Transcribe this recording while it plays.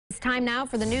time now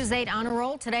for the News 8 Honor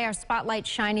Roll. Today our spotlight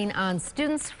shining on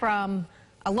students from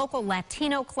a local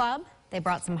Latino club. They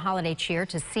brought some holiday cheer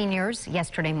to seniors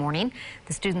yesterday morning.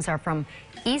 The students are from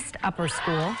East Upper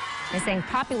School. They sang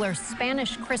popular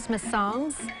Spanish Christmas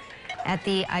songs at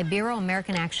the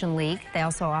Ibero-American Action League. They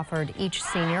also offered each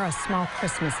senior a small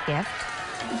Christmas gift.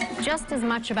 Just as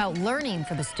much about learning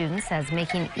for the students as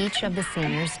making each of the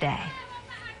seniors' day.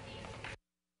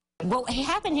 What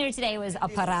happened here today was a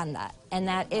parranda, and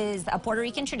that is a Puerto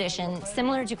Rican tradition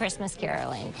similar to Christmas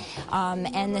caroling.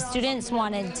 And the students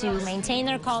wanted to maintain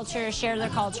their culture, share their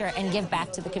culture, and give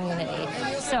back to the community.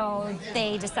 So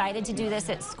they decided to do this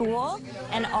at school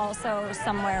and also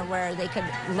somewhere where they could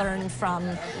learn from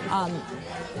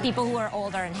people who are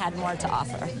older and had more to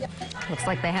offer. Looks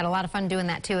like they had a lot of fun doing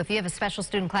that too. If you have a special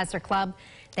student class or club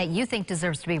that you think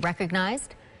deserves to be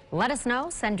recognized, let us know.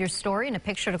 Send your story and a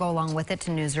picture to go along with it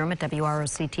to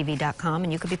newsroom@WROCTV.com,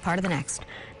 and you could be part of the next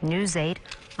News 8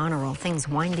 Honor Roll. Things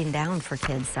winding down for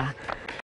kids